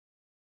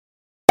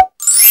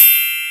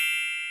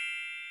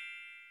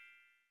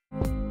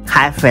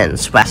Hi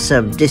friends, what's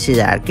up? This is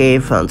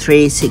RK from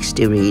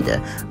 360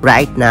 Reader.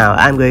 Right now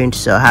I'm going to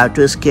show how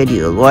to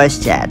schedule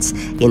voice chats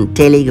in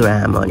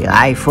Telegram on your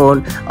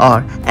iPhone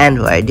or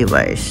Android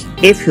device.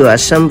 If you are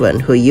someone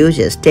who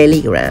uses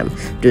Telegram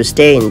to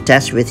stay in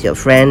touch with your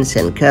friends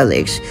and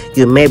colleagues,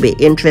 you may be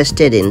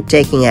interested in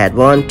taking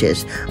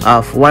advantage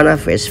of one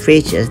of its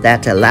features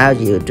that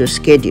allows you to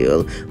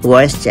schedule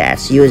voice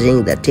chats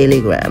using the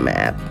Telegram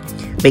app.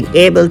 Being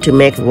able to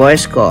make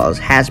voice calls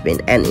has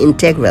been an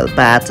integral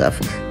part of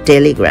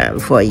Telegram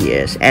for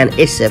years, and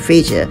it's a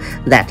feature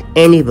that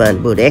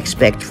anyone would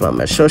expect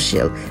from a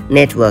social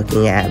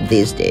networking app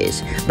these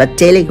days. But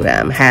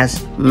Telegram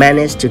has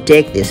managed to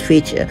take this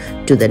feature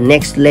to the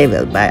next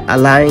level by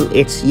allowing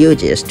its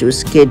users to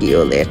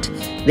schedule it.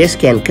 This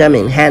can come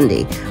in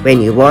handy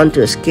when you want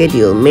to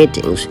schedule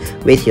meetings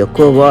with your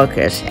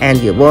co-workers and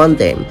you want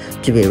them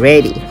to be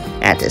ready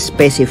at a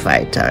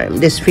specified time.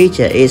 This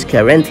feature is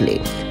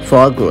currently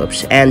for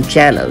groups and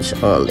channels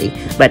only,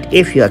 but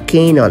if you are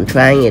keen on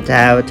trying it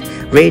out,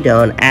 read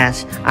on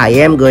as I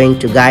am going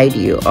to guide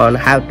you on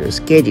how to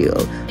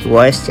schedule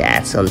voice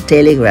chats on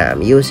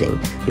Telegram using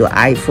your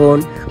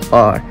iPhone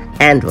or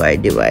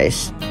Android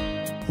device.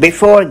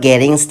 Before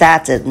getting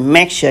started,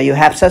 make sure you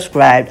have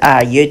subscribed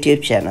our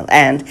YouTube channel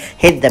and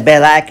hit the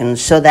bell icon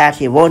so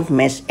that you won't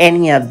miss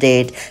any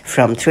update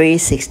from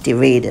 360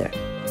 Reader.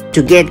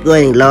 To get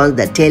going, launch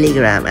the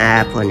Telegram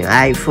app on your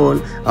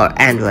iPhone or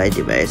Android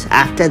device.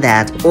 After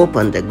that,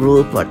 open the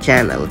group or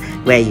channel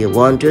where you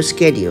want to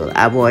schedule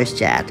a voice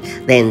chat.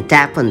 Then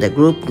tap on the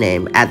group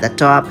name at the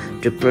top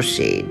to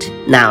proceed.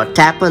 Now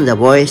tap on the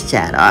voice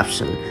chat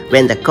option.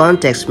 When the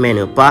context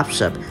menu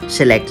pops up,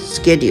 select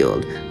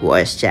Scheduled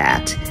Voice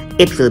Chat.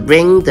 It will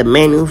bring the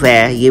menu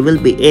where you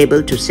will be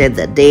able to set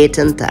the date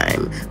and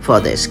time for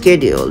the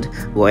scheduled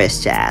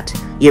voice chat.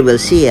 You will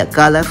see a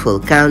colorful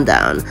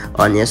countdown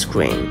on your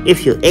screen.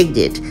 If you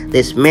exit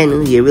this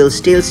menu, you will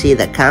still see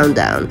the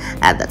countdown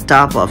at the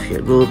top of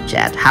your group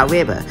chat.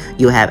 However,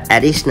 you have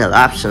additional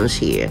options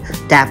here.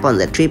 Tap on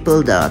the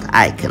triple dot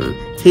icon.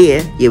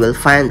 Here, you will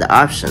find the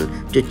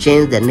option to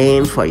change the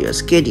name for your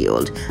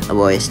scheduled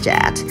voice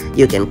chat.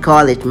 You can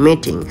call it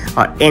meeting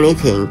or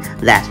anything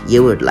that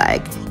you would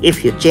like.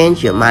 If you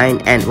change your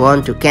mind and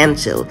want to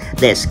cancel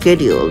the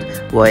scheduled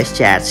voice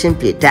chat,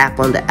 simply tap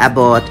on the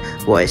Abort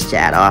Voice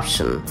Chat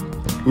option.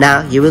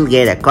 Now you will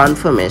get a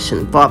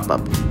confirmation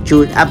pop-up.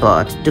 Choose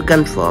Abort to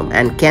confirm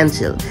and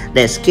cancel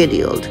the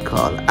scheduled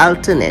call.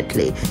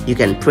 Alternately, you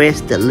can press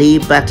the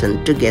Leave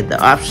button to get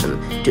the option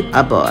to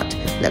abort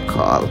the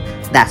call.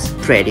 That's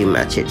pretty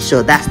much it.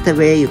 So that's the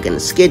way you can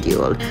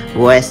schedule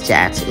voice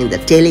chats in the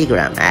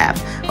Telegram app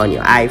on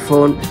your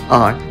iPhone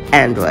or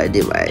Android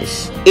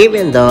device.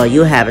 Even though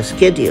you have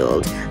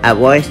scheduled a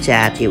voice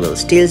chat, you will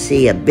still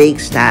see a big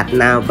Start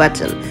Now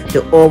button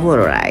to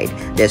override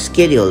the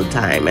scheduled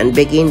time and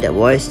begin the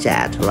voice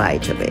chat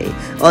right away.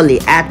 Only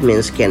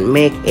admins can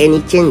make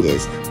any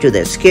changes to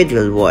the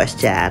scheduled voice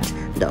chat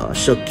though,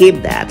 so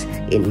keep that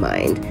in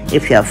mind.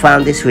 If you have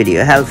found this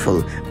video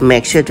helpful,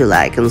 make sure to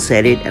like and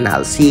share it, and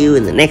I'll see you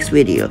in the next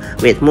video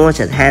with more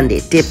such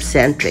handy tips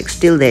and tricks.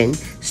 Till then,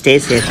 stay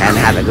safe and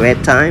have a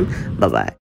great time. Bye bye.